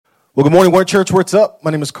Well, good morning, Word Church. What's up?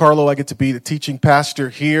 My name is Carlo. I get to be the teaching pastor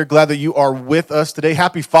here. Glad that you are with us today.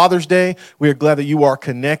 Happy Father's Day. We are glad that you are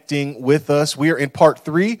connecting with us. We are in part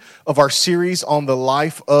 3 of our series on the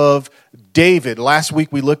life of David. Last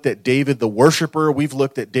week, we looked at David, the worshiper. We've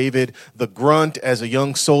looked at David, the grunt, as a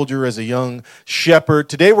young soldier, as a young shepherd.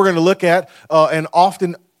 Today, we're going to look at an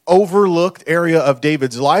often overlooked area of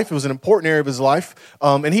David's life. It was an important area of his life,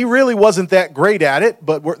 and he really wasn't that great at it,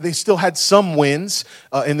 but they still had some wins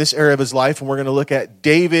in this area of his life, and we're going to look at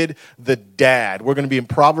David the dad. We're going to be in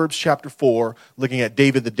Proverbs chapter 4, looking at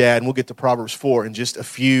David the dad, and we'll get to Proverbs 4 in just a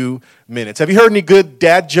few minutes. Have you heard any good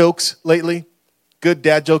dad jokes lately? Good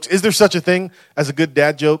dad jokes. Is there such a thing as a good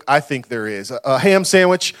dad joke? I think there is. A ham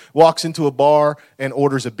sandwich walks into a bar and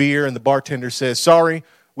orders a beer, and the bartender says, "Sorry,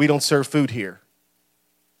 we don't serve food here."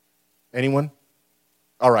 Anyone?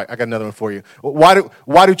 All right, I got another one for you.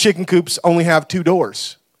 Why do chicken coops only have 2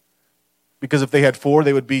 doors? Because if they had 4,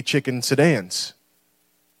 they would be chicken sedans.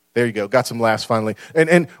 There you go. Got some laughs finally.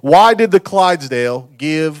 And why did the Clydesdale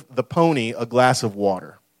give the pony a glass of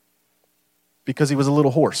water? Because he was a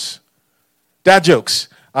little horse. Dad jokes.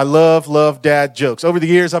 I love dad jokes. Over the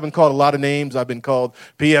years, I've been called a lot of names. I've been called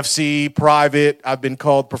PFC, private. I've been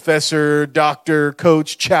called professor, doctor,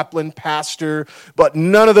 coach, chaplain, pastor. But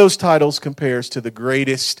none of those titles compares to the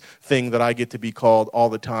greatest thing that I get to be called all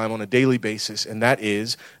the time on a daily basis, and that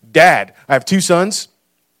is dad. I have 2 sons,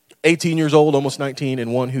 18 years old, almost 19,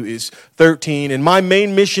 and one who is 13. And my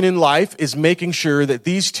main mission in life is making sure that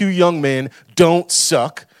these 2 young men don't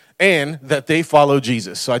suck, and that they follow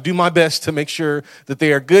Jesus. So I do my best to make sure that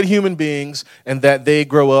they are good human beings and that they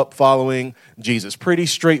grow up following Jesus. Pretty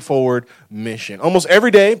straightforward mission. Almost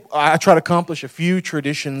every day, I try to accomplish a few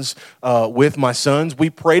traditions with my sons.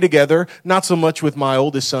 We pray together, not so much with my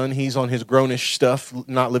oldest son. He's on his grownish stuff,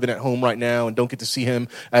 not living at home right now, and don't get to see him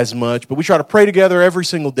as much. But we try to pray together every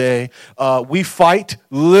single day. We fight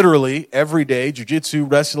literally every day. Jiu-jitsu,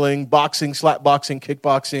 wrestling, boxing, slap boxing,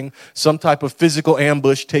 kickboxing, some type of physical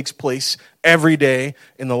ambush takes place every day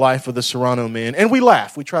in the life of the Serrano men. And we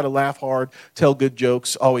laugh. We try to laugh hard, tell good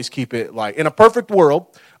jokes, always keep it light. In a perfect world,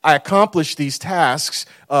 I accomplish these tasks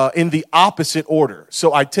in the opposite order.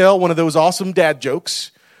 So I tell one of those awesome dad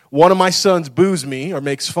jokes. One of my sons boos me or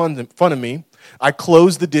makes fun of me. I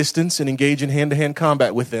close the distance and engage in hand-to-hand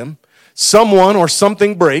combat with them. Someone or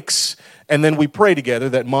something breaks, and then we pray together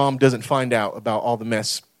that mom doesn't find out about all the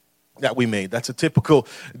mess that we made. That's a typical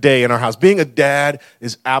day in our house. Being a dad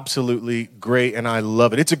is absolutely great, and I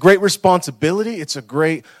love it. It's a great responsibility. It's a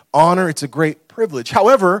great honor. It's a great privilege.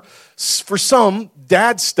 However, for some,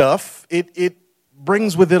 dad stuff, it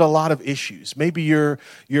brings with it a lot of issues. Maybe you're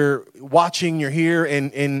watching, you're here,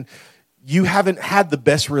 and you haven't had the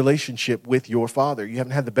best relationship with your father. You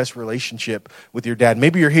haven't had the best relationship with your dad.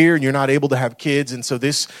 Maybe you're here and you're not able to have kids, and so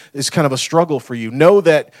this is kind of a struggle for you. Know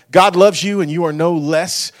that God loves you, and you are no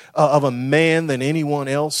less of a man than anyone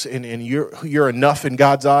else, and you're enough in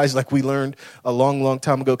God's eyes, like we learned a long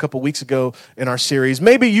time ago, a couple weeks ago in our series.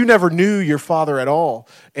 Maybe you never knew your father at all,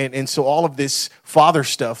 and so all of this father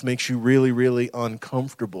stuff makes you really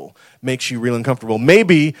uncomfortable.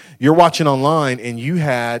 Maybe you're watching online and you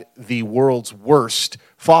had the world's worst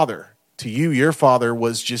father. To you, your father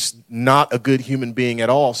was just not a good human being at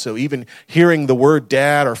all. So even hearing the word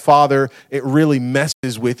dad or father, it really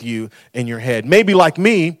messes with you in your head. Maybe like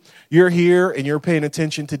me, you're here and you're paying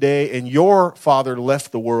attention today, and your father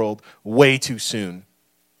left the world way too soon.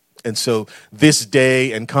 And so this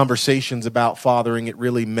day and conversations about fathering, it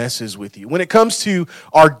really messes with you. When it comes to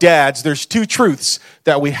our dads, there's 2 truths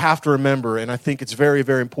that we have to remember, and I think it's very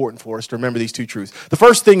important for us to remember these 2 truths. The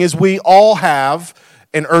first thing is we all have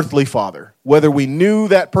an earthly father. Whether we knew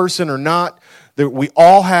that person or not, we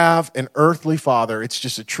all have an earthly father. It's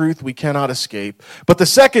just a truth we cannot escape. But the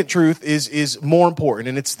second truth is more important,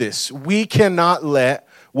 and it's this. We cannot let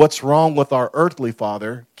what's wrong with our earthly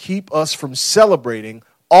father keep us from celebrating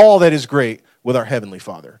all that is great with our heavenly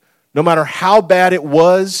Father. No matter how bad it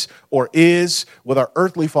was or is with our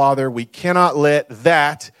earthly father, we cannot let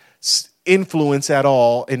that influence at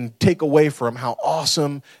all and take away from how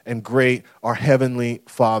awesome and great our heavenly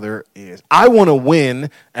Father is. I want to win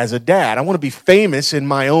as a dad. I want to be famous in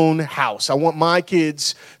my own house. I want my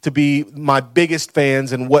kids to be my biggest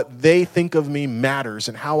fans, and what they think of me matters,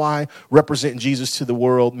 and how I represent Jesus to the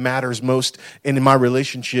world matters most in my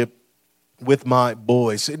relationship with my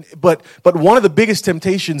boys. But one of the biggest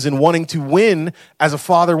temptations in wanting to win as a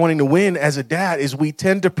father, wanting to win as a dad, is we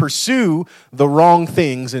tend to pursue the wrong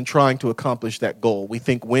things in trying to accomplish that goal. We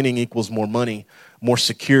think winning equals more money, more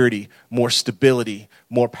security, more stability,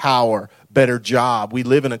 more power, better job. We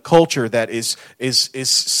live in a culture that is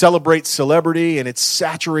celebrates celebrity, and it's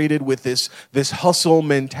saturated with this hustle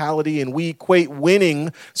mentality, and we equate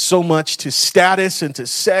winning so much to status and to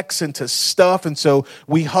sex and to stuff. And so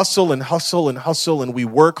we hustle and hustle and hustle, and we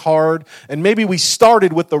work hard. And maybe we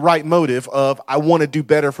started with the right motive of, I want to do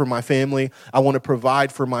better for my family. I want to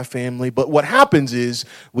provide for my family. But what happens is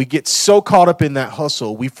we get so caught up in that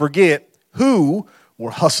hustle, we forget who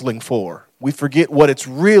we're hustling for. We forget what it's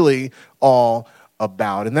really all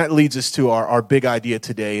about. And that leads us to our big idea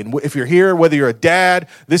today. And if you're here, whether you're a dad,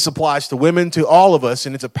 this applies to women, to all of us,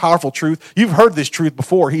 and it's a powerful truth. You've heard this truth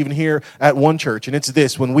before, even here at One Church, and it's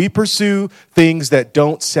this: when we pursue things that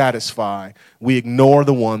don't satisfy, we ignore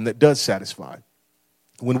the one that does satisfy.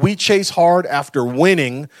 When we chase hard after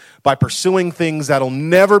winning by pursuing things that'll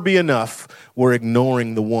never be enough, we're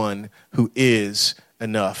ignoring the one who is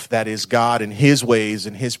enough. That is God and his ways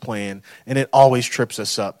and his plan. And it always trips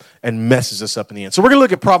us up and messes us up in the end. So we're going to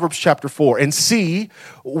look at Proverbs chapter 4 and see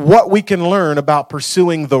what we can learn about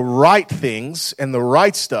pursuing the right things and the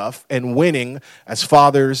right stuff and winning as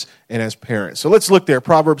fathers and as parents. So let's look there.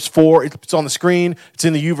 Proverbs 4, it's on the screen. It's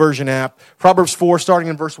in the YouVersion app. Proverbs 4, starting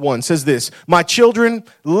in verse 1, says this: "My children,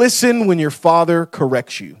 listen when your father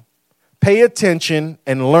corrects you. Pay attention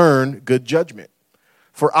and learn good judgment.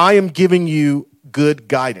 For I am giving you good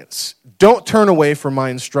guidance. Don't turn away from my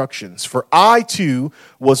instructions. For I too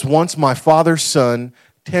was once my father's son,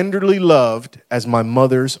 tenderly loved as my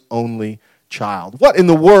mother's only child." What in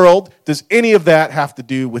the world does any of that have to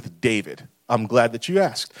do with David? I'm glad that you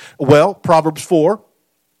asked. Well, Proverbs 4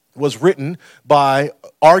 was written by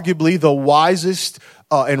arguably the wisest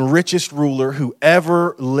and richest ruler who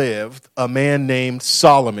ever lived, a man named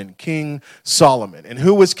Solomon, King Solomon. And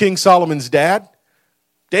who was King Solomon's dad?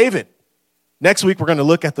 David. Next week, we're going to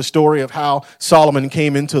look at the story of how Solomon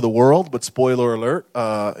came into the world, but spoiler alert,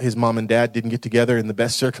 his mom and dad didn't get together in the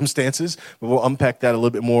best circumstances, but we'll unpack that a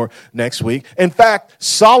little bit more next week. In fact,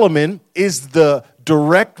 Solomon is the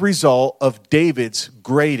direct result of David's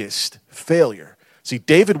greatest failure. See,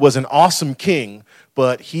 David was an awesome king,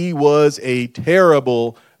 but he was a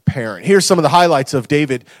terrible parent. Here's some of the highlights of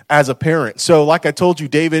David as a parent. So like I told you,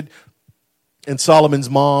 David and Solomon's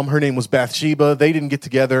mom, her name was Bathsheba. They didn't get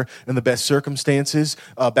together in the best circumstances.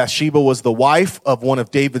 Bathsheba was the wife of one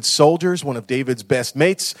of David's soldiers, one of David's best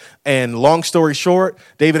mates. And long story short,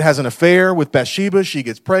 David has an affair with Bathsheba. She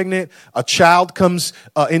gets pregnant. A child comes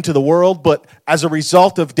into the world. But as a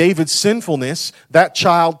result of David's sinfulness, that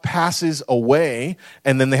child passes away.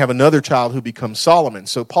 And then they have another child who becomes Solomon.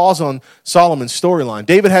 So pause on Solomon's storyline.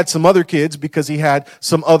 David had some other kids because he had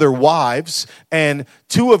some other wives. And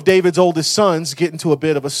two of David's oldest sons get into a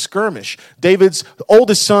bit of a skirmish. David's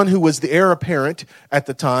oldest son, who was the heir apparent at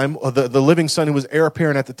the time, or the living son who was heir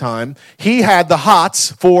apparent at the time, he had the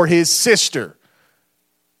hots for his sister.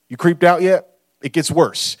 You creeped out yet? It gets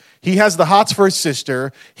worse. He has the hots for his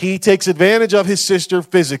sister. He takes advantage of his sister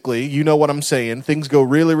physically. You know what I'm saying. Things go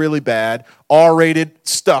really, really bad. R-rated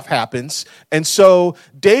stuff happens. And so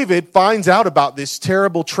David finds out about this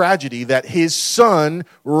terrible tragedy that his son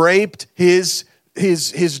raped his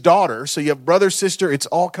daughter. So you have brother, sister, it's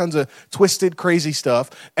all kinds of twisted, crazy stuff.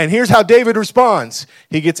 And here's how David responds.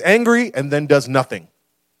 He gets angry and then does nothing.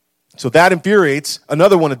 So that infuriates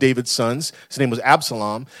another one of David's sons. His name was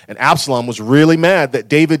Absalom. And Absalom was really mad that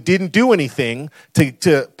David didn't do anything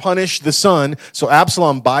to punish the son. So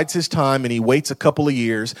Absalom bides his time and he waits a couple of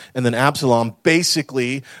years. And then Absalom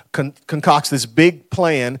basically concocts this big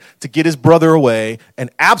plan to get his brother away. And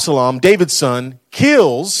Absalom, David's son,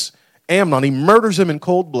 kills Amnon. He murders him in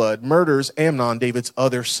cold blood, murders Amnon, David's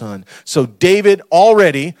other son. So David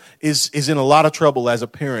already is in a lot of trouble as a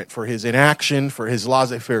parent for his inaction, for his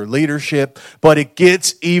laissez-faire leadership. But it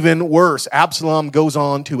gets even worse. Absalom goes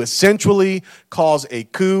on to essentially cause a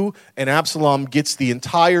coup, and Absalom gets the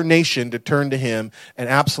entire nation to turn to him, and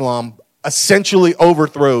Absalom essentially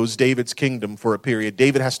overthrows David's kingdom for a period.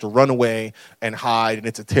 David has to run away and hide, and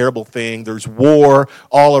it's a terrible thing. There's war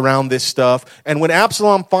all around this stuff. And when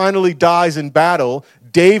Absalom finally dies in battle,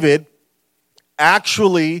 David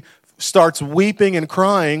actually starts weeping and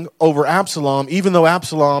crying over Absalom, even though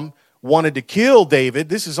Absalom wanted to kill David.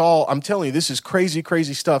 This is all, I'm telling you, this is crazy,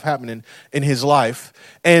 crazy stuff happening in his life.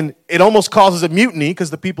 And it almost causes a mutiny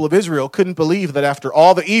because the people of Israel couldn't believe that after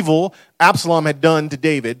all the evil Absalom had done to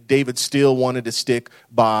David, David still wanted to stick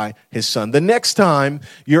by his son. The next time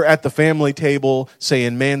you're at the family table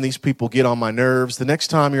saying, man, these people get on my nerves. The next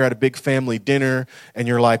time you're at a big family dinner and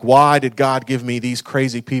you're like, why did God give me these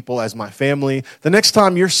crazy people as my family? The next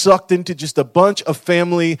time you're sucked into just a bunch of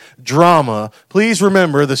family drama, please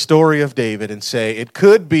remember the story of David and say, it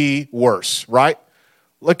could be worse, right?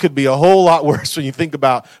 It could be a whole lot worse when you think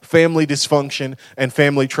about family dysfunction and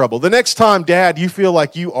family trouble. The next time, Dad, you feel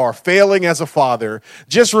like you are failing as a father,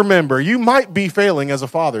 just remember, you might be failing as a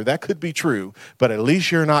father. That could be true, but at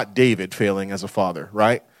least you're not David failing as a father,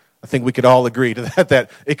 right? I think we could all agree to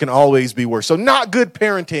that it can always be worse. So not good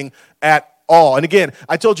parenting at all. And again,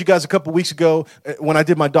 I told you guys a couple weeks ago when I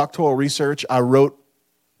did my doctoral research, I wrote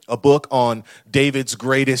a book on David's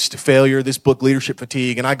greatest failure, this book, Leadership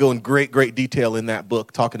Fatigue, and I go in great detail in that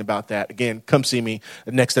book talking about that. Again, come see me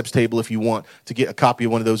at Next Steps Table if you want to get a copy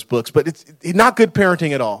of one of those books. But it's not good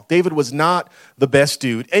parenting at all. David was not the best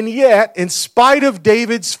dude. And yet, in spite of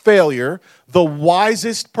David's failure, the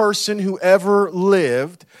wisest person who ever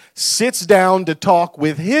lived sits down to talk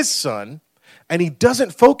with his son, and he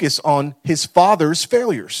doesn't focus on his father's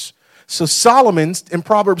failures. So Solomon, in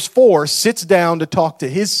Proverbs 4, sits down to talk to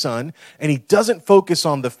his son, and he doesn't focus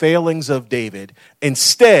on the failings of David.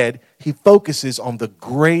 Instead, he focuses on the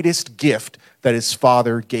greatest gift that his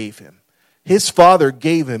father gave him. His father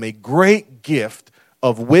gave him a great gift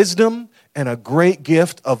of wisdom and a great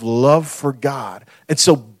gift of love for God. And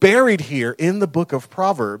so buried here in the book of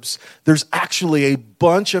Proverbs, there's actually a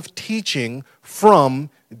bunch of teaching from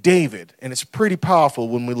David, and it's pretty powerful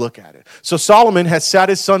when we look at it. So Solomon has sat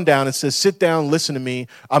his son down and says, sit down, listen to me.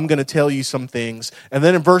 I'm going to tell you some things. And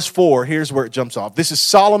then in verse 4, here's where it jumps off. This is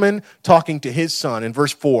Solomon talking to his son. In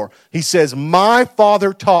verse 4, he says, my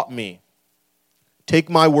father taught me, take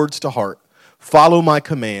my words to heart, follow my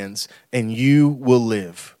commands, and you will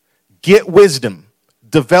live. Get wisdom,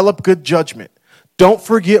 develop good judgment. Don't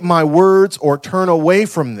forget my words or turn away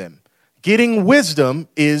from them. Getting wisdom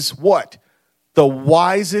is what? The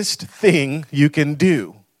wisest thing you can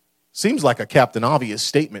do. Seems like a Captain Obvious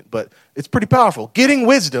statement, but it's pretty powerful. Getting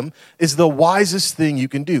wisdom is the wisest thing you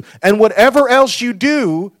can do. And whatever else you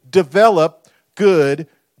do, develop good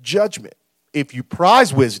judgment. If you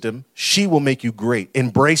prize wisdom, she will make you great.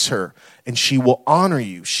 Embrace her, and she will honor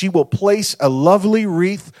you. She will place a lovely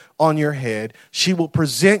wreath on your head. She will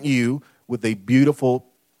present you with a beautiful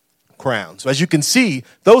crown. So as you can see,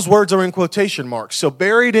 those words are in quotation marks. So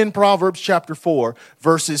buried in Proverbs chapter 4,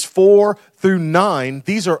 verses 4 through 9,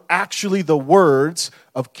 these are actually the words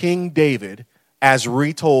of King David as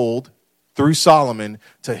retold through Solomon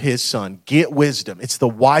to his son. Get wisdom. It's the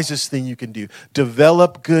wisest thing you can do.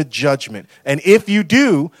 Develop good judgment. And if you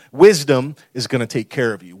do, wisdom is going to take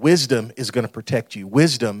care of you. Wisdom is going to protect you.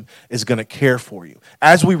 Wisdom is going to care for you.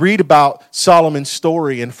 As we read about Solomon's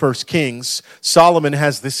story in 1 Kings, Solomon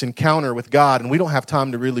has this encounter with God, and we don't have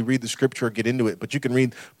time to really read the scripture or get into it, but you can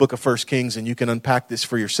read the book of 1 Kings and you can unpack this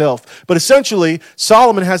for yourself. But essentially,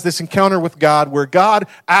 Solomon has this encounter with God where God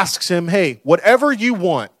asks him, hey, whatever you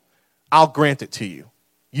want, I'll grant it to you.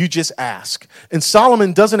 You just ask. And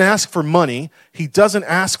Solomon doesn't ask for money. He doesn't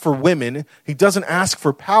ask for women. He doesn't ask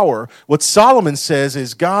for power. What Solomon says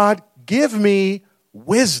is, God, give me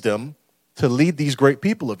wisdom to lead these great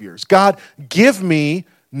people of yours. God, give me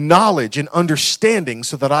knowledge and understanding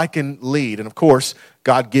so that I can lead. And of course,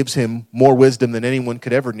 God gives him more wisdom than anyone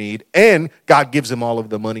could ever need. And God gives him all of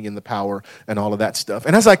the money and the power and all of that stuff.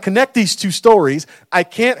 And as I connect these two stories, I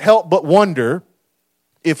can't help but wonder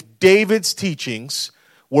if David's teachings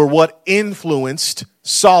were what influenced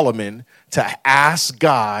Solomon to ask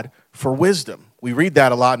God for wisdom. We read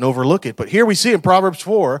that a lot and overlook it. But here we see in Proverbs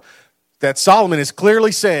 4 that Solomon is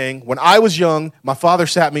clearly saying, when I was young, my father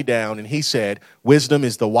sat me down and he said, wisdom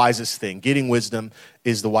is the wisest thing. Getting wisdom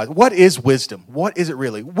is the wise. What is wisdom? What is it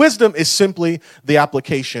really? Wisdom is simply the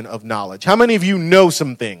application of knowledge. How many of you know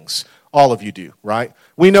some things? All of you do, right?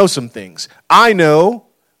 We know some things. I know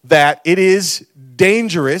that it is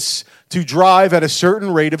dangerous to drive at a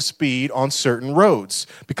certain rate of speed on certain roads.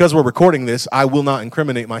 Because we're recording this, I will not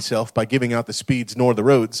incriminate myself by giving out the speeds nor the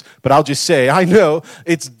roads, but I'll just say I know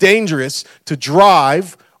it's dangerous to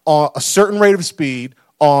drive on a certain rate of speed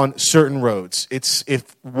on certain roads. It's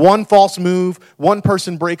if one false move, one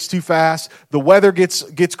person brakes too fast, the weather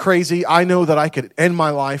gets crazy, I know that I could end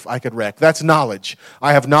my life, I could wreck. That's knowledge.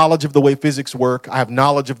 I have knowledge of the way physics work. I have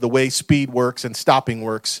knowledge of the way speed works and stopping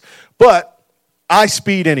works. But I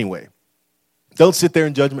speed anyway. Don't sit there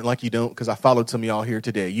in judgment like you don't, because I followed some of y'all here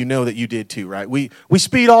today. You know that you did too, right? We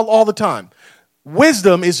speed all the time.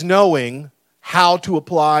 Wisdom is knowing how to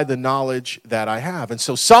apply the knowledge that I have. And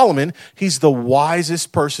so Solomon, he's the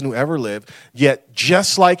wisest person who ever lived, yet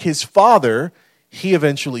just like his father, he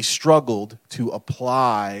eventually struggled to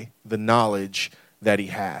apply the knowledge that he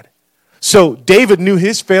had. So David knew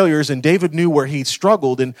his failures and David knew where he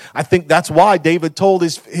struggled. And I think that's why David told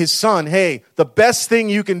his son, hey, the best thing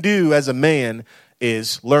you can do as a man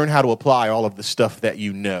is learn how to apply all of the stuff that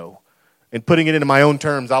you know. And putting it into my own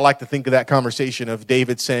terms, I like to think of that conversation of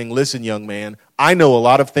David saying, listen, young man, I know a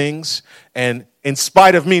lot of things, and in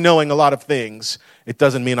spite of me knowing a lot of things, it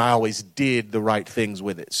doesn't mean I always did the right things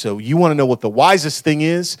with it. So you want to know what the wisest thing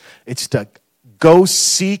is? It's to go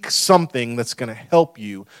seek something that's going to help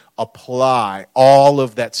you apply all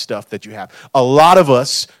of that stuff that you have. A lot of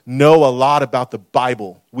us know a lot about the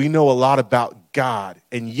Bible. We know a lot about God.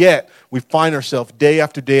 And yet, we find ourselves day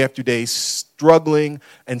after day after day struggling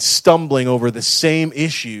and stumbling over the same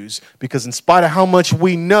issues because in spite of how much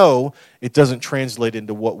we know, it doesn't translate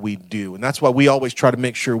into what we do. And that's why we always try to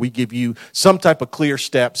make sure we give you some type of clear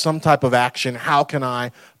step, some type of action. How can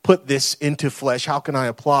I put this into flesh? How can I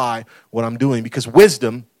apply what I'm doing? Because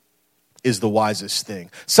wisdom is the wisest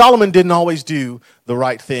thing. Solomon didn't always do the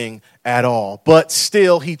right thing at all, but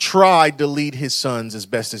still he tried to lead his sons as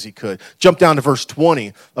best as he could. Jump down to verse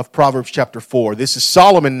 20 of Proverbs chapter 4. This is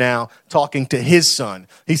Solomon now talking to his son.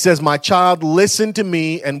 He says, my child, listen to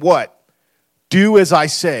me and what? Do as I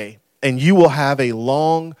say, and you will have a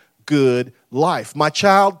long, good life. My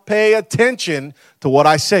child, pay attention to what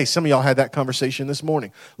I say. Some of y'all had that conversation this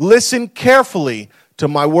morning. Listen carefully to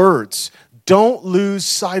my words. Don't lose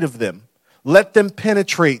sight of them. Let them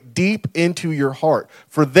penetrate deep into your heart,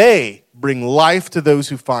 for they bring life to those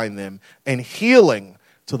who find them and healing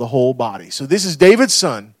to the whole body. So this is David's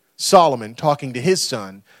son, Solomon, talking to his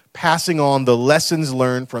son, passing on the lessons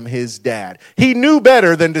learned from his dad. He knew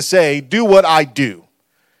better than to say, do what I do.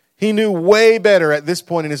 He knew way better at this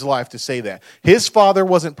point in his life to say that. His father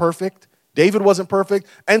wasn't perfect. David wasn't perfect.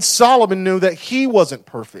 And Solomon knew that he wasn't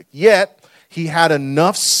perfect. Yet, he had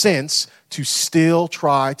enough sense to still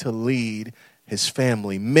try to lead his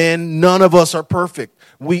family. Men, none of us are perfect.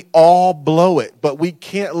 We all blow it, but we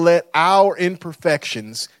can't let our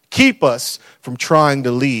imperfections keep us from trying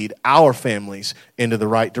to lead our families into the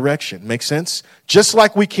right direction. Make sense? Just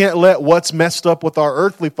like we can't let what's messed up with our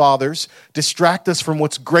earthly fathers distract us from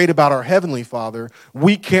what's great about our heavenly Father,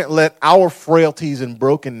 we can't let our frailties and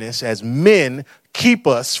brokenness as men keep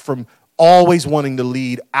us from always wanting to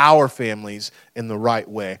lead our families in the right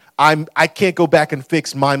way. I can't go back and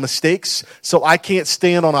fix my mistakes, so I can't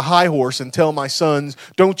stand on a high horse and tell my sons,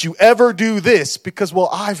 don't you ever do this, because, well,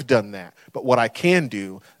 I've done that. But what I can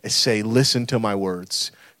do is say, listen to my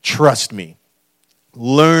words. Trust me.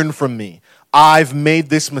 Learn from me. I've made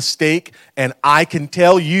this mistake, and I can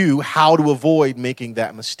tell you how to avoid making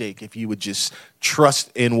that mistake if you would just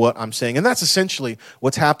trust in what I'm saying. And that's essentially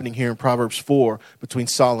what's happening here in Proverbs 4 between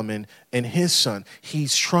Solomon and his son.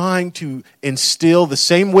 He's trying to instill the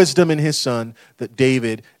same wisdom in his son that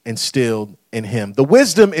David instilled in him. The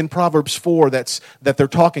wisdom in Proverbs 4 that they're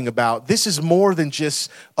talking about, this is more than just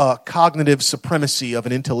cognitive supremacy of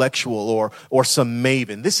an intellectual or some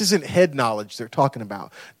maven. This isn't head knowledge they're talking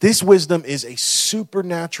about. This wisdom is a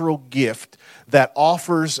supernatural gift that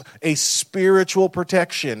offers a spiritual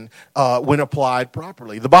protection when applied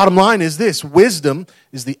properly. The bottom line is this: wisdom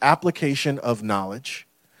is the application of knowledge.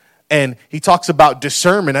 And he talks about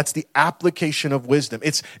discernment. That's the application of wisdom.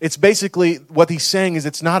 It's basically what he's saying is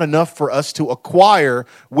it's not enough for us to acquire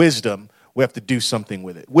wisdom. We have to do something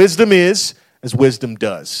with it. Wisdom is as wisdom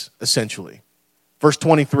does, essentially. Verse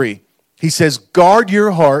 23, he says, guard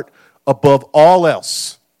your heart above all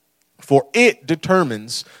else, for it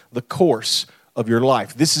determines the course of your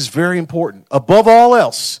life. This is very important. Above all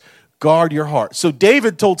else, guard your heart. So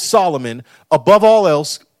David told Solomon, above all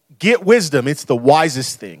else, get wisdom. It's the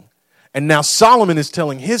wisest thing. And now Solomon is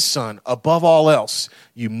telling his son, above all else,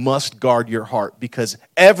 you must guard your heart because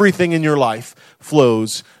everything in your life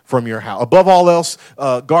flows from your house. Above all else,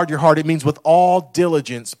 guard your heart. It means with all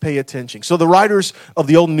diligence, pay attention. So the writers of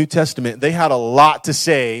the Old and New Testament, they had a lot to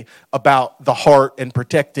say about the heart and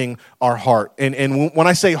protecting our heart. And when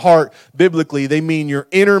I say heart, biblically, they mean your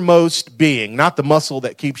innermost being, not the muscle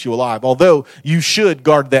that keeps you alive. Although you should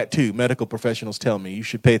guard that too. Medical professionals tell me you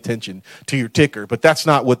should pay attention to your ticker, but that's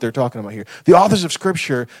not what they're talking about here. The authors of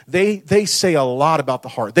Scripture, they say a lot about the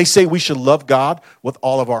heart. They say we should love God with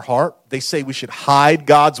all of our heart. They say we should hide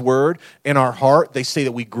God's word in our heart. They say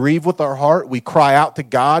that we grieve with our heart. We cry out to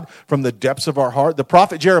God from the depths of our heart. The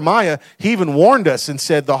prophet Jeremiah, he even warned us and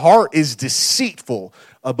said the heart is deceitful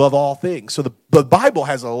above all things. So the Bible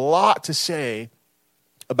has a lot to say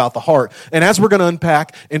about the heart. And as we're going to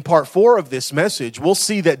unpack in part 4 of this message, we'll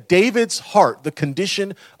see that David's heart, the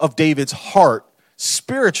condition of David's heart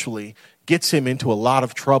spiritually, gets him into a lot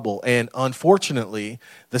of trouble. And unfortunately,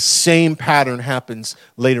 the same pattern happens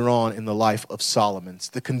later on in the life of Solomon's.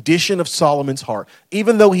 The condition of Solomon's heart,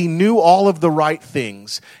 even though he knew all of the right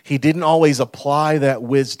things, he didn't always apply that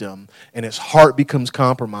wisdom, and his heart becomes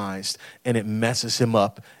compromised, and it messes him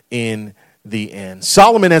up in the end.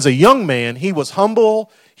 Solomon, as a young man, he was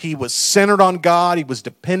humble, he was centered on God, he was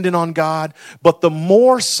dependent on God. But the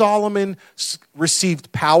more Solomon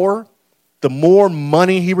received power, the more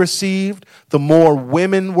money he received, the more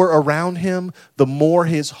women were around him, the more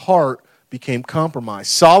his heart became compromised.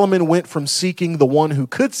 Solomon went from seeking the one who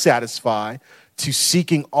could satisfy to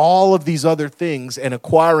seeking all of these other things and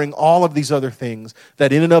acquiring all of these other things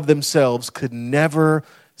that in and of themselves could never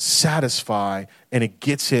satisfy, and it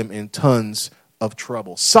gets him in tons of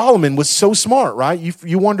trouble. Solomon was so smart, right?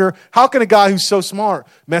 You wonder, how can a guy who's so smart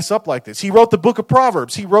mess up like this? He wrote the book of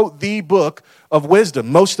Proverbs. He wrote the book of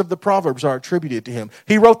wisdom. Most of the Proverbs are attributed to him.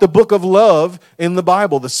 He wrote the book of love in the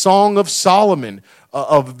Bible, the Song of Solomon,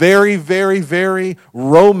 a very, very, very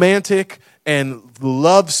romantic and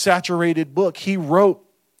love-saturated book. He wrote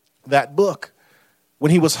that book. When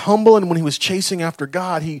he was humble and when he was chasing after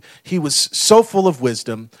God, he was so full of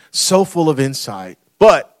wisdom, so full of insight.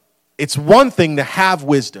 But it's one thing to have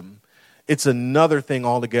wisdom. It's another thing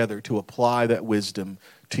altogether to apply that wisdom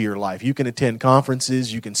to your life. You can attend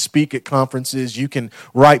conferences, you can speak at conferences, you can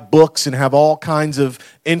write books and have all kinds of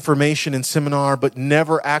information and seminar, but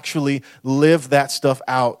never actually live that stuff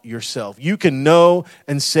out yourself. You can know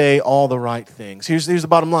and say all the right things. Here's the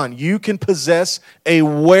bottom line. You can possess a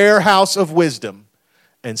warehouse of wisdom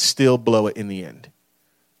and still blow it in the end.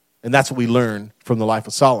 And that's what we learn from the life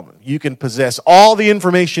of Solomon. You can possess all the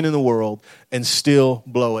information in the world and still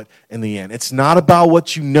blow it in the end. It's not about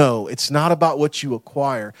what you know. It's not about what you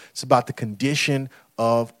acquire. It's about the condition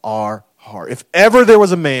of our heart. If ever there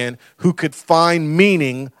was a man who could find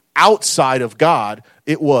meaning outside of God,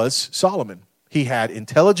 it was Solomon. He had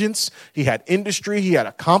intelligence, he had industry, he had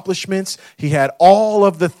accomplishments, he had all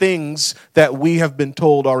of the things that we have been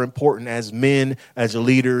told are important as men, as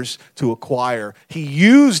leaders to acquire. He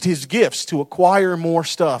used his gifts to acquire more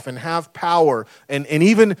stuff and have power and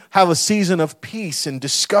even have a season of peace and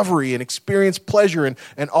discovery and experience pleasure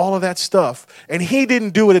and all of that stuff. And he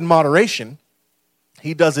didn't do it in moderation.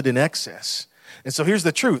 He does it in excess. And so here's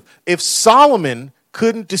the truth. If Solomon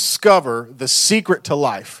couldn't discover the secret to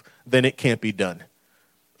life, then it can't be done.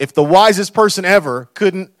 If the wisest person ever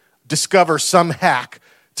couldn't discover some hack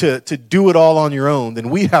to do it all on your own,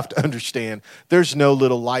 then we have to understand there's no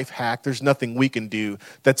little life hack. There's nothing we can do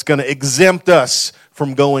that's going to exempt us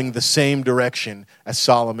from going the same direction as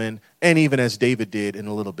Solomon and even as David did in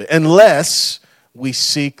a little bit. Unless we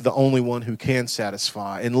seek the only one who can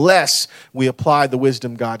satisfy, unless we apply the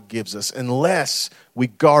wisdom God gives us, unless we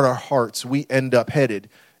guard our hearts, we end up headed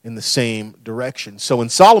in the same direction. So in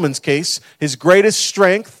Solomon's case, his greatest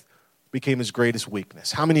strength became his greatest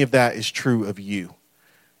weakness. How many of that is true of you?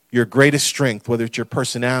 Your greatest strength, whether it's your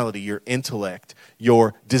personality, your intellect,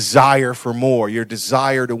 your desire for more, your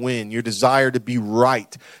desire to win, your desire to be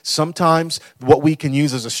right. Sometimes what we can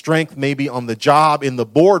use as a strength, maybe on the job, in the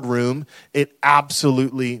boardroom, it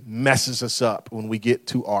absolutely messes us up when we get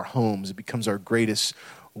to our homes. It becomes our greatest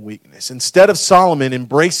weakness. Instead of Solomon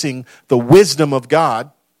embracing the wisdom of God,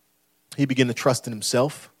 he began to trust in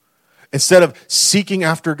himself instead of seeking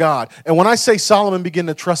after God. And when I say Solomon began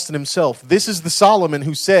to trust in himself, this is the Solomon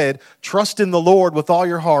who said, trust in the Lord with all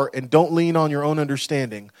your heart and don't lean on your own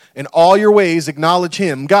understanding. In all your ways, acknowledge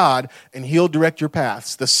him, God, and he'll direct your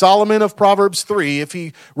paths. The Solomon of Proverbs 3, if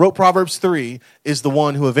he wrote Proverbs 3, is the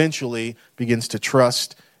one who eventually begins to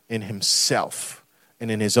trust in himself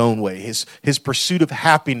and in his own way. His pursuit of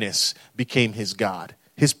happiness became his God.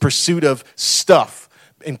 His pursuit of stuff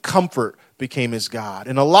and comfort became his God.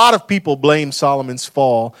 And a lot of people blame Solomon's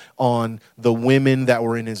fall on the women that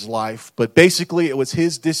were in his life. But basically, it was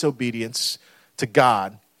his disobedience to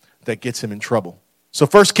God that gets him in trouble. So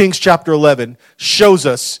 1 Kings chapter 11 shows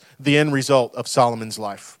us the end result of Solomon's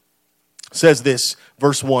life. It says this,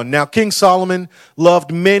 verse 1, Now King Solomon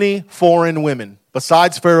loved many foreign women.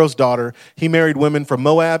 Besides Pharaoh's daughter, he married women from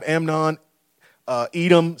Moab, Ammon,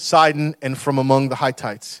 Edom, Sidon, and from among the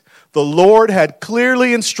Hittites. The Lord had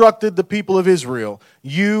clearly instructed the people of Israel,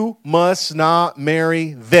 you must not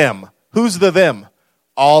marry them. Who's the them?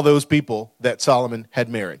 All those people that Solomon had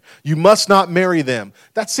married. You must not marry them.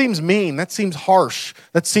 That seems mean. That seems harsh.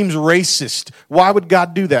 That seems racist. Why would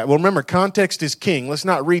God do that? Well, remember, context is king. Let's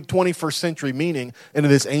not read 21st century meaning into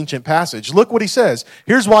this ancient passage. Look what he says.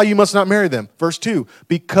 Here's why you must not marry them. Verse 2,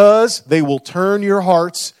 because they will turn your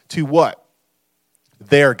hearts to what?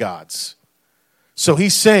 Their gods. So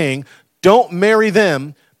he's saying, don't marry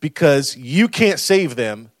them because you can't save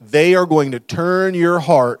them. They are going to turn your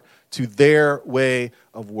heart to their way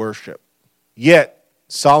of worship. Yet,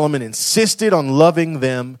 Solomon insisted on loving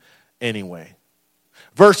them anyway.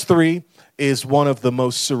 Verse 3 is one of the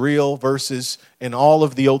most surreal verses in all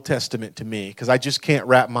of the Old Testament to me, because I just can't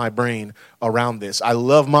wrap my brain around this. I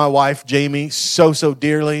love my wife, Jamie, so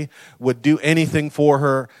dearly, would do anything for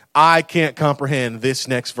her. I can't comprehend this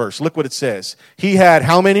next verse. Look what it says. He had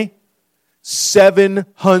how many?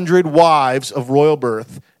 700 wives of royal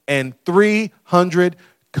birth and 300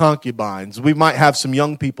 concubines. We might have some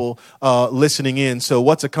young people listening in. So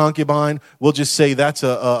what's a concubine? We'll just say that's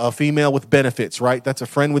a female with benefits, right? That's a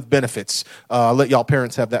friend with benefits. I'll let y'all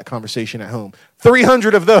parents have that conversation at home.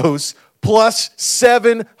 300 of those plus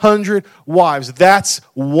 700 wives. That's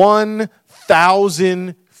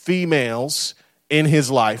 1,000 females in his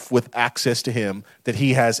life with access to him that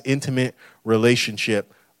he has intimate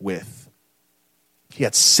relationship with. He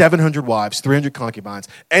had 700 wives, 300 concubines.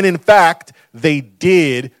 And in fact, they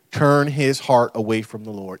did turn his heart away from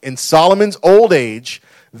the Lord. In Solomon's old age,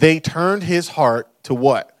 they turned his heart to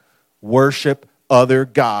what? Worship other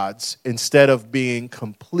gods instead of being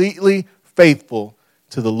completely faithful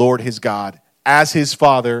to the Lord his God as his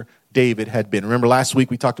father David had been. Remember last week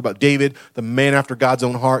we talked about David, the man after God's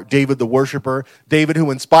own heart, David the worshiper, David who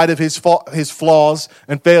in spite of his flaws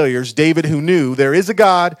and failures, David who knew there is a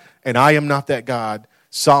God and I am not that God.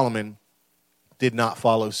 Solomon did not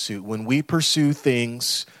follow suit. When we pursue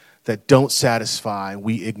things that don't satisfy,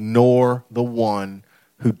 we ignore the one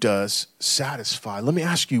who does satisfy. Let me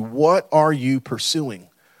ask you, what are you pursuing?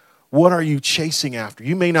 What are you chasing after?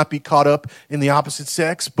 You may not be caught up in the opposite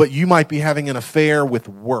sex, but you might be having an affair with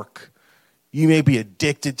work. You may be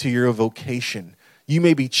addicted to your vocation. You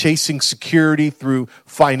may be chasing security through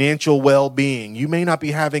financial well-being. You may not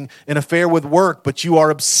be having an affair with work, but you are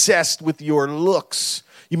obsessed with your looks.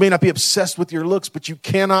 You may not be obsessed with your looks, but you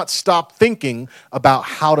cannot stop thinking about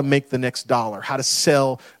how to make the next dollar, how to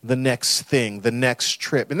sell the next thing, the next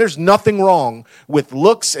trip. And there's nothing wrong with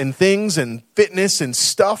looks and things and fitness and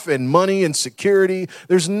stuff and money and security.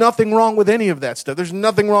 There's nothing wrong with any of that stuff. There's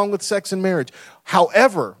nothing wrong with sex and marriage.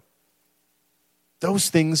 However, those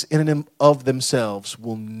things in and of themselves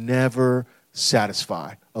will never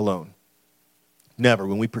satisfy alone. Never.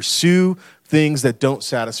 When we pursue things that don't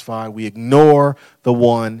satisfy, we ignore the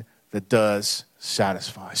one that does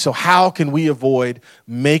satisfy. So how can we avoid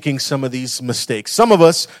making some of these mistakes? Some of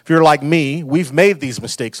us, if you're like me, we've made these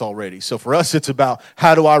mistakes already. So for us, it's about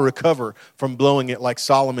how do I recover from blowing it like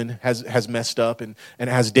Solomon has messed up and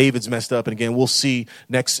as David's messed up. And again, we'll see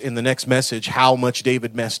in the next message how much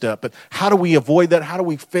David messed up. But how do we avoid that? How do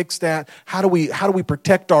we fix that? How do we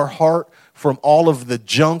protect our heart from all of the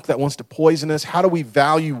junk that wants to poison us? How do we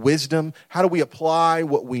value wisdom? How do we apply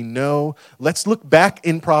what we know? Let's look back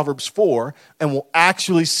in Proverbs 4, and we'll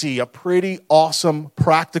actually see a pretty awesome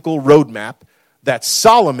practical roadmap that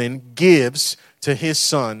Solomon gives to his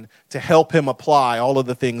son to help him apply all of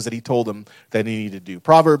the things that he told him that he needed to do.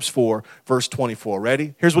 Proverbs 4, verse 24.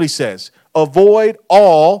 Ready? Here's what he says. Avoid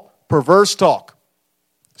all perverse talk.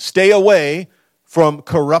 Stay away from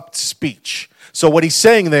corrupt speech. So what he's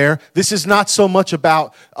saying there, this is not so much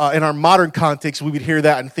about, in our modern context, we would hear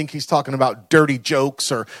that and think he's talking about dirty jokes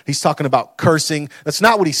or he's talking about cursing. That's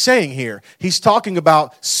not what he's saying here. He's talking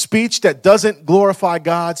about speech that doesn't glorify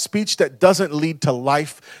God, speech that doesn't lead to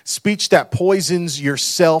life, speech that poisons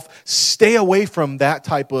yourself. Stay away from that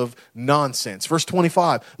type of nonsense. Verse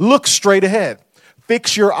 25, look straight ahead.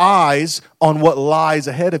 Fix your eyes on what lies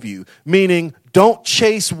ahead of you, meaning don't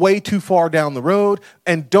chase way too far down the road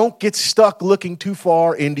and don't get stuck looking too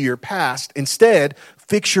far into your past. Instead,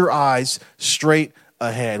 fix your eyes straight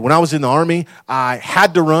ahead. When I was in the Army, I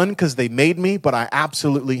had to run because they made me, but I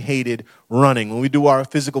absolutely hated running. When we do our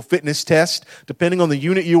physical fitness test, depending on the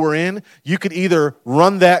unit you were in, you could either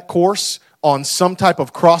run that course on some type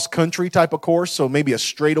of cross-country type of course, so maybe a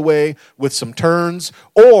straightaway with some turns,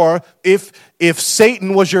 or if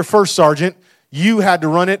Satan was your first sergeant, you had to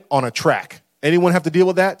run it on a track. Anyone have to deal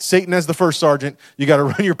with that? Satan as the first sergeant, you got to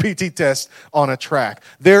run your PT test on a track.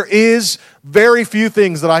 There is very few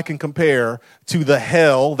things that I can compare to the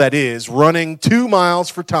hell that is running 2 miles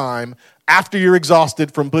for time after you're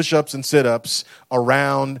exhausted from push-ups and sit-ups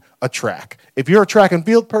around a track. If you're a track and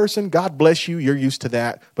field person, God bless you, you're used to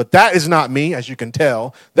that. But that is not me, as you can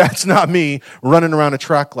tell. That's not me running around a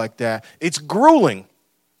track like that. It's grueling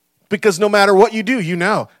because no matter what you do, you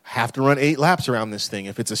now have to run 8 laps around this thing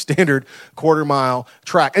if it's a standard quarter-mile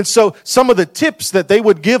track. And so some of the tips that they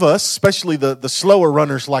would give us, especially the slower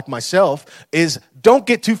runners like myself, is don't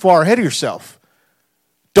get too far ahead of yourself.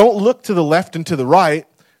 Don't look to the left and to the right.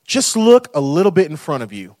 Just look a little bit in front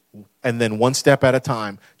of you, and then one step at a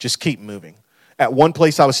time, just keep moving. At one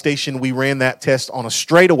place I was stationed, we ran that test on a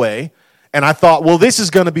straightaway, and I thought, well, this is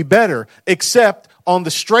going to be better, except on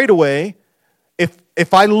the straightaway,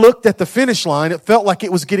 if I looked at the finish line, it felt like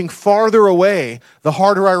it was getting farther away the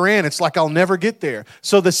harder I ran. It's like I'll never get there.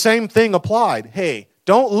 So the same thing applied. Hey,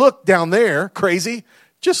 don't look down there, crazy.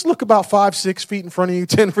 Just look about 5, 6 feet in front of you,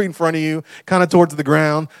 10 feet in front of you, kind of towards the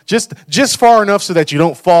ground. Just far enough so that you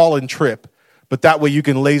don't fall and trip. But that way you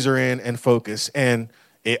can laser in and focus. And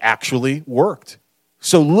it actually worked.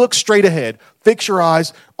 So look straight ahead. Fix your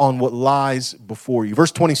eyes on what lies before you.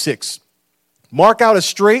 Verse 26. Mark out a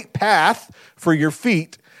straight path for your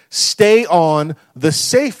feet. Stay on the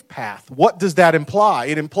safe path. What does that imply?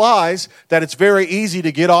 It implies that it's very easy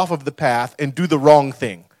to get off of the path and do the wrong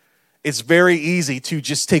thing. It's very easy to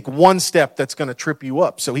just take one step that's going to trip you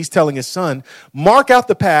up. So he's telling his son, mark out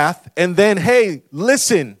the path, and then, hey,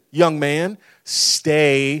 listen, young man,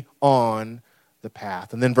 stay on the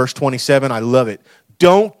path. And then verse 27, I love it.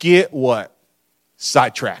 Don't get what?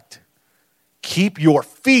 Sidetracked. Keep your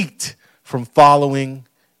feet from following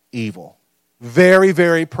evil. Very,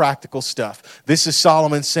 very practical stuff. This is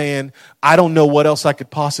Solomon saying, I don't know what else I could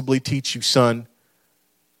possibly teach you, son.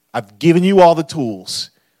 I've given you all the tools.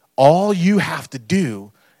 All you have to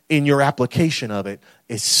do in your application of it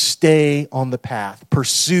is stay on the path.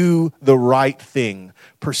 Pursue the right thing.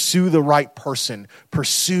 Pursue the right person.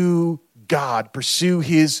 Pursue God. Pursue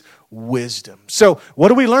his wisdom. So what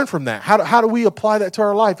do we learn from that? How do we apply that to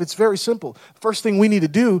our life? It's very simple. First thing we need to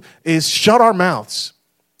do is shut our mouths.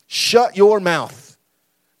 Shut your mouth.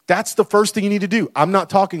 That's the first thing you need to do. I'm not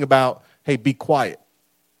talking about, hey, be quiet.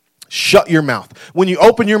 Shut your mouth. When you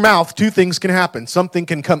open your mouth, two things can happen. Something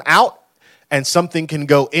can come out and something can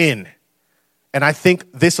go in. And I think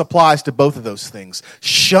this applies to both of those things.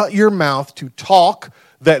 Shut your mouth to talk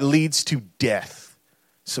that leads to death.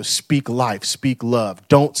 So speak life, speak love.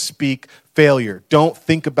 Don't speak failure. Don't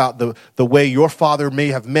think about the way your father may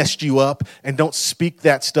have messed you up, and don't speak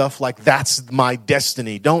that stuff like that's my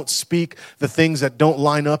destiny. Don't speak the things that don't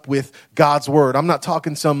line up with God's word. I'm not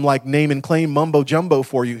talking some like name and claim mumbo jumbo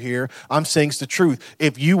for you here. I'm saying it's the truth.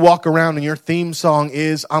 If you walk around and your theme song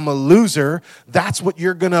is I'm a loser, that's what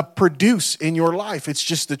you're going to produce in your life. It's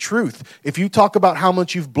just the truth. If you talk about how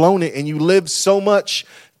much you've blown it and you live so much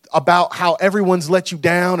about how everyone's let you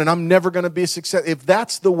down and I'm never going to be a success. If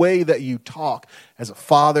that's the way that you talk as a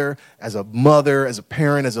father, as a mother, as a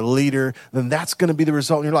parent, as a leader, then that's going to be the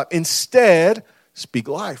result in your life. Instead, speak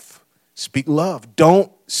life. Speak love.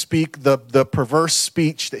 Don't speak the perverse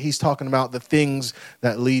speech that he's talking about, the things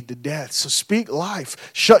that lead to death. So speak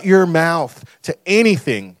life. Shut your mouth to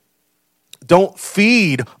anything. Don't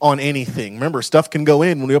feed on anything. Remember, stuff can go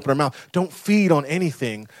in when we open our mouth. Don't feed on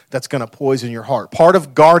anything that's going to poison your heart. Part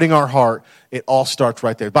of guarding our heart, it all starts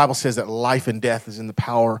right there. The Bible says that life and death is in the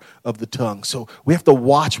power of the tongue. So we have to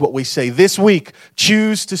watch what we say. This week,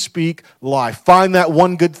 choose to speak life. Find that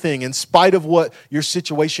one good thing. In spite of what your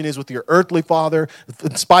situation is with your earthly father,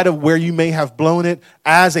 in spite of where you may have blown it,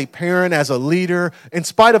 as a parent, as a leader, in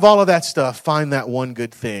spite of all of that stuff, find that one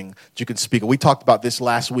good thing that you can speak. We talked about this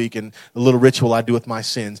last week in the little ritual I do with my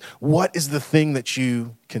sins. What is the thing that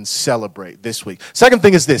you can celebrate this week? Second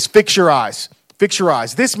thing is this, fix your eyes. Fix your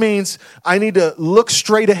eyes. This means I need to look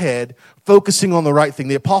straight ahead, focusing on the right thing.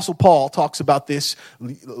 The Apostle Paul talks about this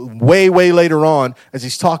way, way later on as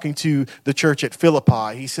he's talking to the church at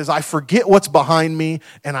Philippi. He says, I forget what's behind me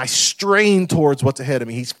and I strain towards what's ahead of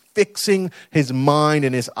me. He's fixing his mind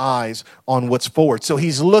and his eyes on what's forward. So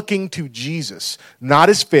he's looking to Jesus, not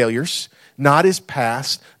his failures, not his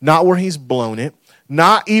past, not where he's blown it,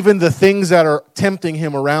 not even the things that are tempting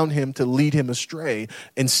him around him to lead him astray.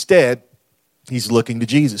 Instead, he's looking to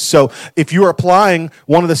Jesus. So if you're applying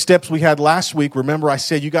one of the steps we had last week, remember I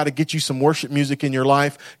said you got to get you some worship music in your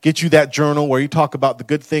life, get you that journal where you talk about the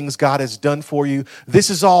good things God has done for you.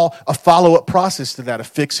 This is all a follow-up process to that of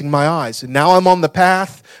fixing my eyes. And now I'm on the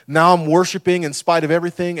path. Now I'm worshiping in spite of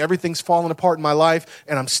everything. Everything's falling apart in my life,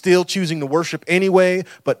 and I'm still choosing to worship anyway,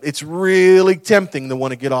 but it's really tempting to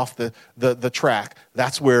want to get off the track.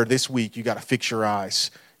 That's where this week you got to fix your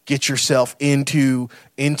eyes. Get yourself into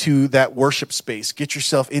that worship space. Get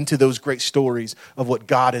yourself into those great stories of what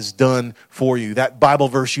God has done for you. That Bible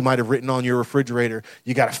verse you might have written on your refrigerator,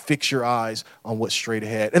 you got to fix your eyes on what's straight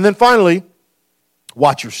ahead. And then finally,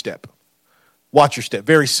 watch your step. Watch your step.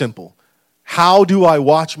 Very simple. How do I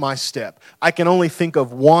watch my step? I can only think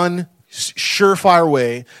of one surefire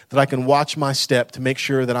way that I can watch my step to make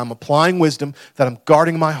sure that I'm applying wisdom, that I'm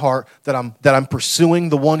guarding my heart, that I'm pursuing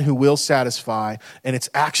the one who will satisfy. And it's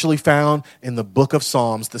actually found in the book of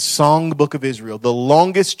Psalms, the song book of Israel, the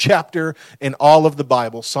longest chapter in all of the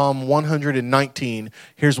Bible, Psalm 119.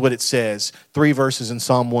 Here's what it says. 3 verses in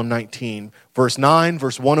Psalm 119. Verse 9,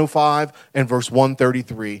 verse 105, and verse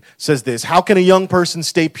 133 says this. How can a young person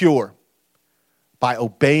stay pure? by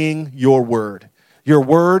obeying your word. Your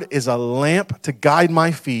word is a lamp to guide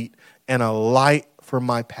my feet and a light for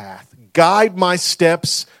my path. Guide my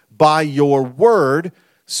steps by your word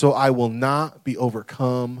so I will not be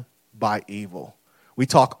overcome by evil. We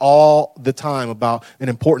talk all the time about an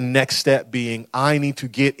important next step being I need to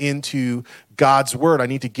get into God's word. I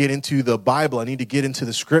need to get into the Bible. I need to get into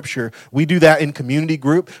the scripture. We do that in community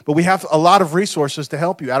group, but we have a lot of resources to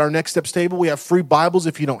help you. At our Next Steps table, we have free Bibles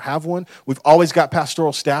if you don't have one. We've always got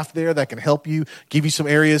pastoral staff there that can help you, give you some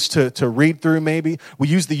areas to read through maybe. We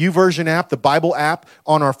use the YouVersion app, the Bible app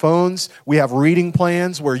on our phones. We have reading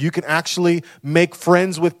plans where you can actually make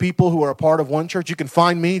friends with people who are a part of one church. You can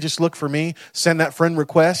find me, just look for me, send that friend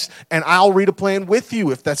request, and I'll read a plan with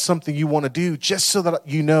you if that's something you want to do, just so that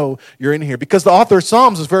you know you're in here. Because the author of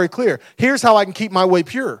Psalms is very clear. Here's how I can keep my way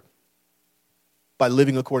pure: by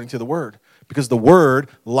living according to the word. Because the word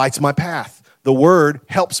lights my path. The word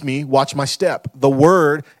helps me watch my step. The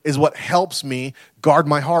word is what helps me guard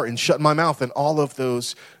my heart and shut my mouth and all of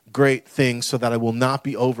those great things so that I will not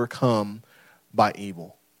be overcome by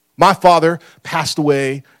evil. My father passed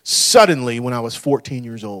away suddenly when I was 14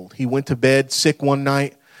 years old. He went to bed sick one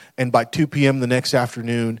night, and by 2 p.m. the next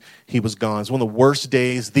afternoon, he was gone. It was one of the worst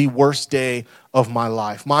days, the worst day of my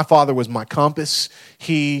life. My father was my compass.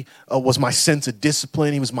 He was my sense of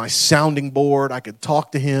discipline. He was my sounding board. I could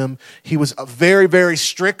talk to him. He was a very, very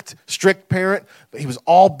strict parent. But he was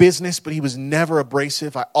all business, but he was never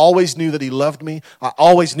abrasive. I always knew that he loved me. I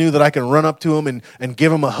always knew that I could run up to him and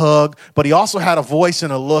give him a hug. But he also had a voice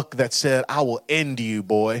and a look that said, I will end you,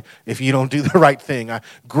 boy, if you don't do the right thing.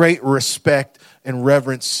 Great respect and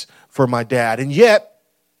reverence for my dad. And yet,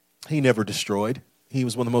 he never destroyed. He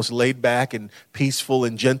was one of the most laid back and peaceful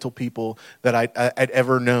and gentle people that I'd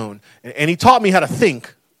ever known. And he taught me how to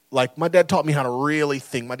think. Like, my dad taught me how to really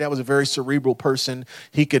think. My dad was a very cerebral person.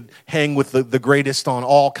 He could hang with the greatest on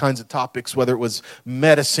all kinds of topics, whether it was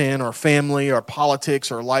medicine or family or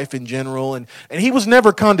politics or life in general. And he was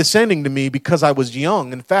never condescending to me because I was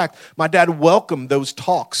young. In fact, my dad welcomed those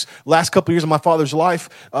talks. Last couple of years of my father's life,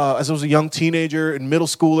 as I was a young teenager and middle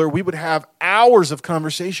schooler, we would have hours of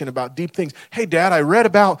conversation about deep things. Hey, Dad, I read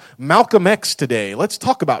about Malcolm X today. Let's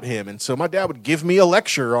talk about him. And so my dad would give me a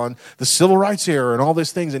lecture on the civil rights era and all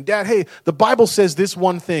these things. And Dad, hey, the Bible says this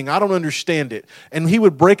one thing. I don't understand it. And he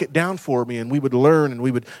would break it down for me, and we would learn and we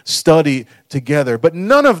would study together. But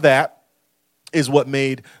none of that is what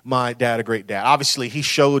made my dad a great dad. Obviously, he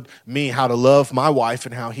showed me how to love my wife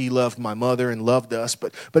and how he loved my mother and loved us.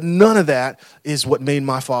 But none of that is what made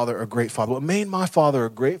my father a great father. What made my father a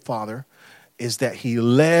great father is that he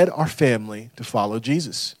led our family to follow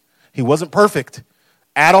Jesus. He wasn't perfect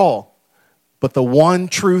at all. But the one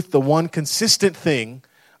truth, the one consistent thing,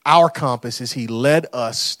 our compass, is he led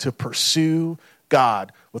us to pursue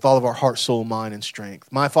God with all of our heart, soul, mind, and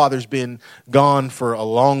strength. My father's been gone for a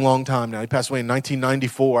long, long time now. He passed away in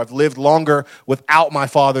 1994. I've lived longer without my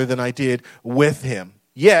father than I did with him.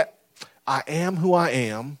 Yet, I am who I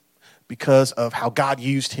am because of how God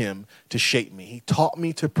used him to shape me. He taught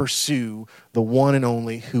me to pursue the one and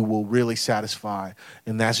only who will really satisfy,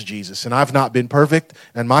 and that's Jesus. And I've not been perfect,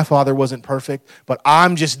 and my father wasn't perfect, but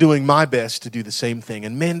I'm just doing my best to do the same thing.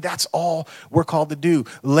 And men, that's all we're called to do.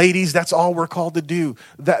 Ladies, that's all we're called to do.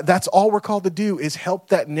 That's all we're called to do is help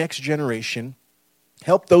that next generation,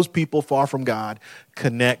 help those people far from God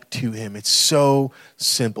connect to him. It's so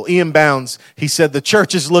simple. Ian Bounds, he said, the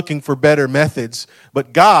church is looking for better methods,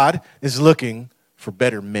 but God is looking for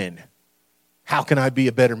better men. How can I be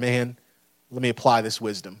a better man? Let me apply this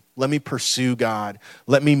wisdom. Let me pursue God.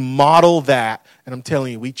 Let me model that. And I'm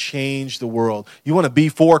telling you, we change the world. You want to be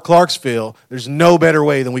for Clarksville, there's no better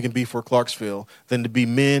way than we can be for Clarksville than to be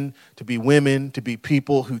men, to be women, to be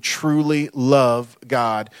people who truly love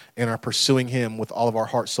God and are pursuing him with all of our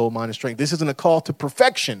heart, soul, mind, and strength. This isn't a call to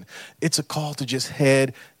perfection. It's a call to just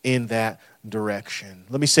head in that direction.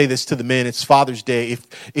 Let me say this to the men. It's Father's Day.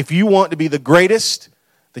 If you want to be the greatest,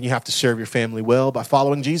 then you have to serve your family well by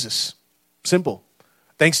following Jesus. Simple.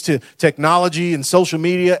 Thanks to technology and social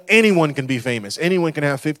media, anyone can be famous. Anyone can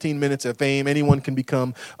have 15 minutes of fame. Anyone can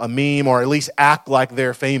become a meme or at least act like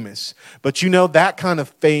they're famous. But you know, that kind of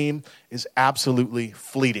fame is absolutely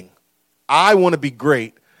fleeting. I want to be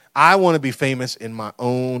great. I want to be famous in my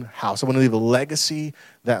own house. I want to leave a legacy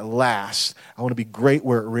that lasts. I want to be great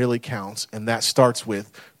where it really counts. And that starts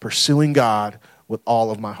with pursuing God with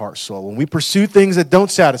all of my heart, soul. When we pursue things that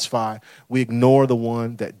don't satisfy, we ignore the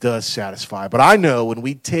one that does satisfy. But I know when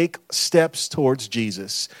we take steps towards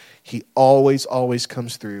Jesus, he always, always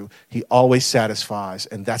comes through. He always satisfies.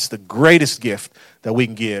 And that's the greatest gift that we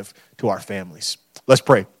can give to our families. Let's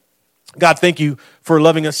pray. God, thank you for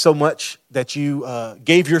loving us so much that you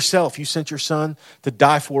gave yourself. You sent your son to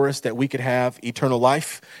die for us that we could have eternal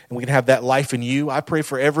life and we could have that life in you. I pray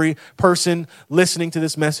for every person listening to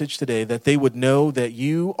this message today that they would know that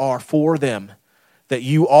you are for them, that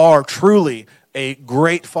you are truly a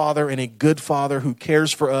great Father and a good Father who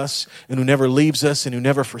cares for us and who never leaves us and who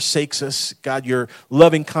never forsakes us. God, your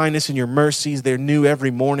loving kindness and your mercies, they're new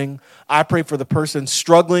every morning. I pray for the person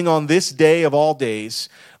struggling on this day of all days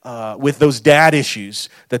with those dad issues,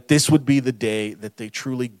 that this would be the day that they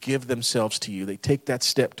truly give themselves to you. They take that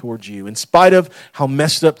step towards you. In spite of how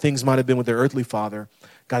messed up things might have been with their earthly father,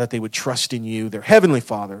 God, that they would trust in you, their heavenly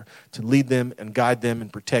Father, to lead them and guide them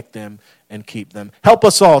and protect them and keep them. Help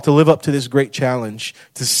us all to live up to this great challenge,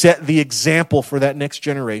 to set the example for that next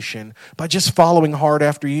generation by just following hard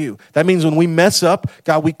after you. That means when we mess up,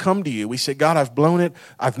 God, we come to you. We say, God, I've blown it,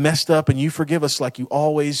 I've messed up, and you forgive us like you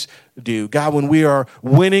always do. God, when we are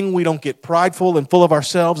winning, we don't get prideful and full of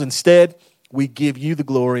ourselves. Instead, we give you the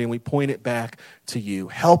glory and we point it back to you.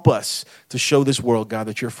 Help us to show this world, God,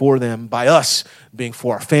 that you're for them by us being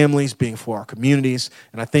for our families, being for our communities.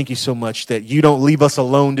 And I thank you so much that you don't leave us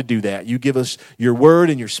alone to do that. You give us your word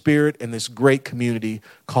and your spirit and this great community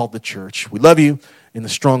called the church. We love you in the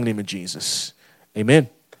strong name of Jesus. Amen.